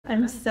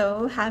I'm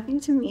so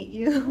happy to meet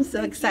you. I'm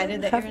so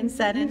excited that you're in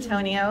San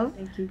Antonio.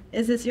 Thank you.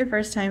 Is this your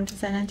first time to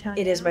San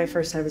Antonio? It is my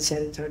first time in San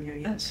Antonio,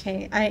 yes.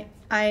 Okay,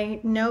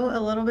 I know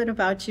a little bit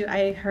about you.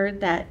 I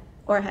heard that,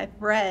 or have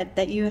read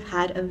that you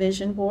had a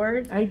vision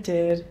board. I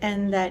did.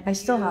 And that I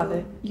still have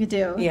it. You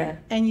do? Yeah.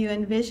 And you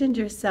envisioned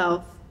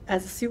yourself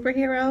as a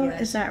superhero,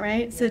 Yes. is that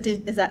right? Yes. So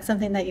is that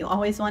something that you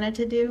always wanted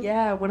to do?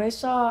 Yeah, when I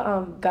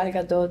saw Gal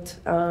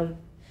Gadot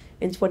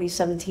in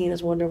 2017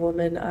 as Wonder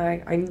Woman,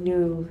 I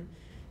knew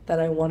that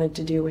I wanted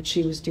to do what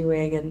she was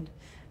doing. And,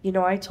 you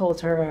know, I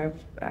told her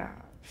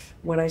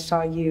when I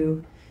saw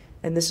you,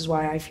 and this is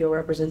why I feel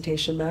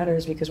representation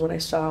matters, because when I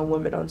saw a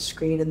woman on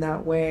screen in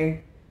that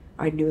way,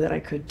 I knew that I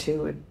could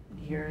too, and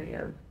here I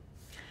am.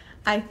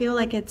 I feel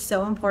like it's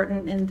so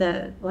important in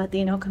the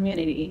Latino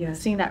community, Yes.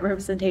 seeing that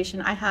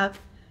representation. I have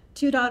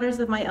 2 daughters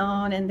of my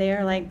own, and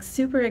they're like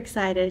super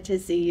excited to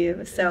see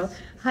you. So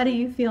how do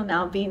you feel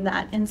now being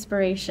that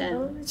inspiration?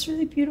 Oh, it's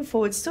really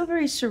beautiful. It's still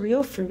very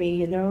surreal for me,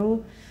 you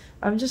know.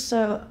 I'm just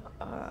a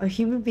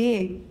human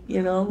being,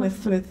 you know,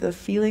 with the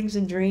feelings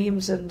and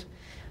dreams, and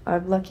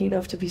I'm lucky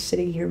enough to be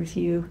sitting here with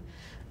you.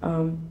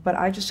 But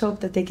I just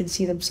hope that they can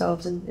see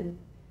themselves in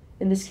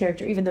this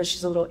character, even though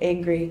she's a little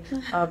angry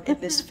in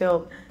this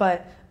film,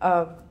 but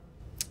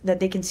that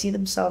they can see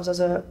themselves as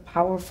a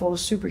powerful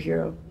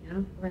superhero. You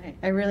know? Right.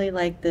 I really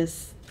like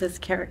this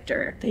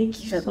character.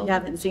 Thank you that so we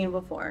haven't much. seen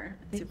before,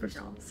 Thank you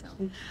Supergirl. so So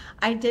much.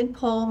 I did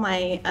poll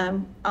my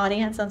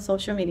audience on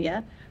social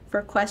media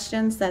for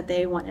questions that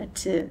they wanted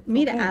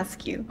me to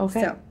ask you.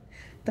 Okay. So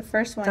the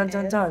first one Dun,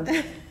 is, dun,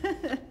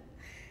 dun.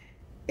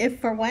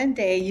 if for one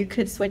day you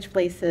could switch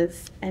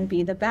places and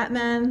be the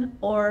Batman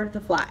or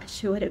the Flash,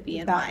 who would it be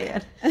and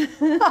why?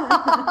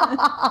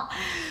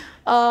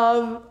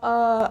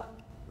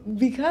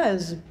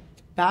 Because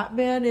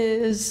Batman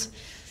is,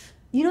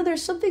 you know,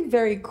 there's something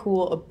very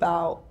cool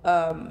about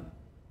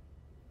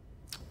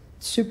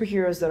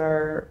superheroes that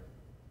are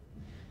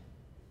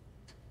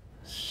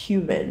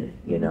human,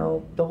 you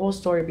know. The whole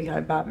story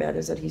behind Batman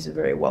is that he's a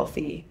very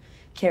wealthy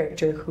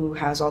character who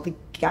has all the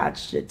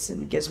gadgets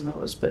and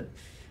gizmos, but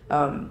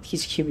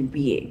he's a human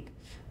being.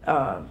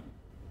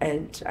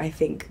 And I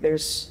think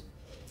there's,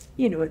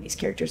 you know, in these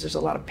characters, there's a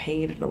lot of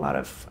pain and a lot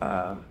of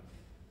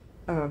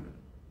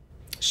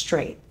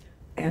strength.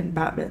 And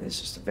Batman is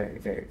just a very,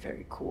 very,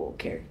 very cool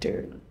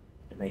character.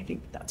 And I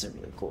think that's a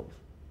really cool.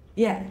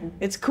 Yeah,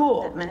 it's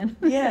cool. Batman.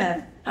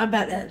 Yeah, I'm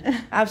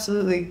Batman.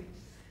 Absolutely.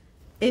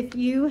 If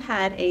you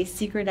had a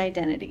secret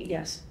identity,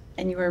 Yes.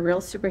 and you were a real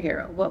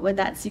superhero, what would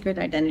that secret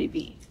identity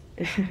be?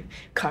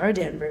 Cara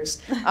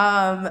Danvers.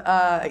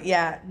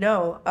 Yeah,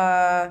 no.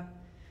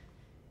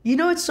 You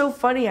know, it's so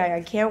funny.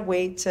 I can't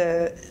wait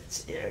to,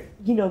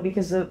 you know,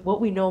 because of what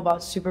we know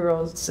about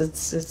Supergirl,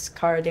 it's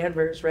Cara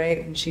Danvers, right?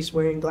 And she's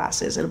wearing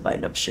glasses and a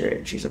button-up shirt,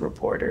 and she's a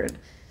reporter. And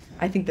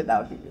I think that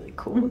would be really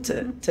cool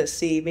to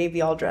see.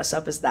 Maybe I'll dress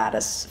up as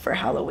that for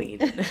Halloween.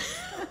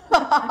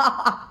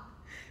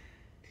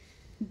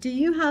 Do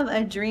you have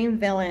a dream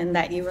villain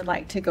that you would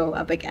like to go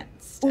up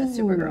against as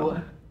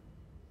Supergirl?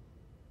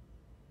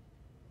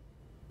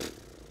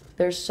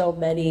 There's so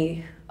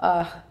many.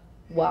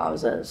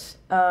 Wowzers.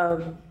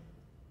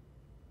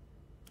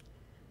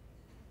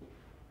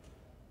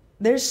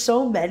 There's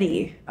so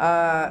many.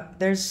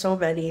 There's so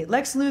many.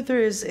 Lex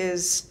Luthor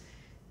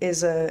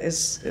is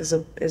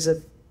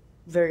a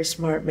very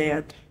smart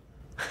man.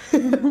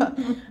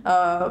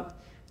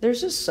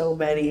 There's just so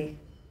many.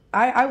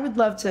 I would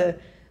love to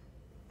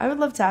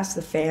ask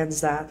the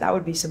fans that. That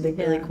would be something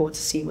really cool to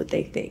see what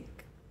they think.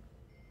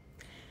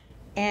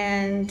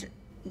 And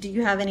do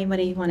you have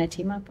anybody you want to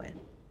team up with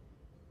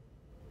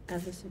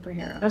as a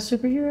superhero? A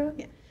superhero?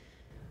 Yeah.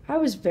 I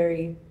was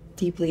very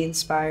deeply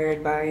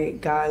inspired by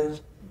Gal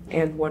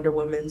and Wonder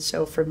Woman,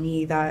 so for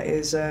me that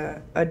is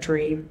a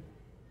dream,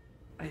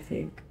 I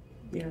think.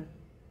 Yeah.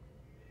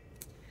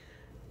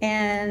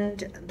 And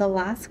the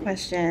last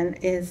question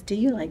is, do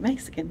you like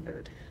Mexican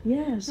food?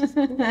 Yes, of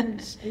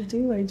course. I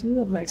do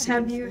love Mexican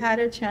Have you food. had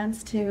a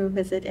chance to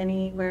visit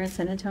anywhere in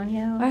San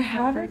Antonio? I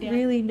haven't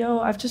really,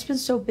 no. I've just been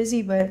so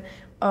busy, but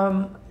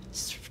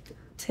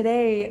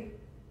today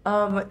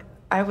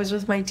I was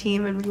with my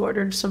team and we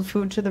ordered some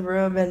food to the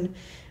room, and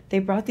they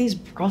brought these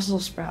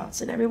Brussels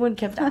sprouts, and everyone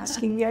kept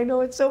asking me. I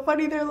know, it's so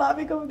funny, they're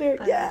laughing over there.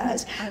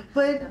 Yes,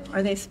 but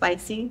Are they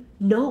spicy?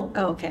 no.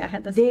 Oh, okay. I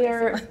had the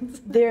spicy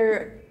ones.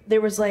 There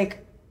was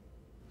like,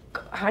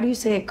 how do you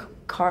say it?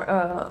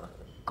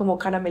 Como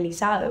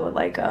caramelizado,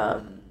 like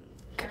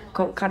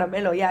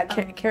caramelo, yeah,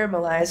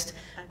 caramelized.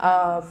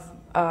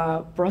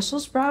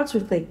 Brussels sprouts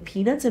with like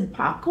peanuts and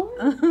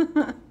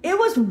popcorn. It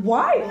was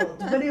wild,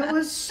 but it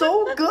was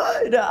so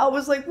good. I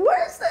was like,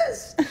 "Where's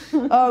this?"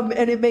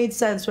 And it made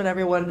sense when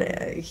everyone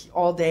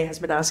all day has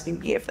been asking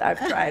me if I've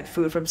tried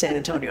food from San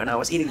Antonio, and I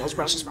was eating those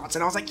Brussels sprouts,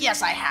 and I was like,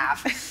 "Yes, I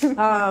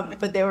have."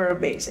 But they were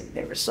amazing.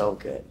 They were so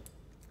good.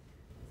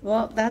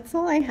 Well, that's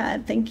all I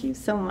had. Thank you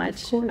so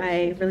much. course.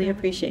 I really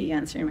appreciate you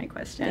answering my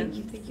question.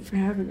 Thank you for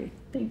having me.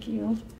 Thank you.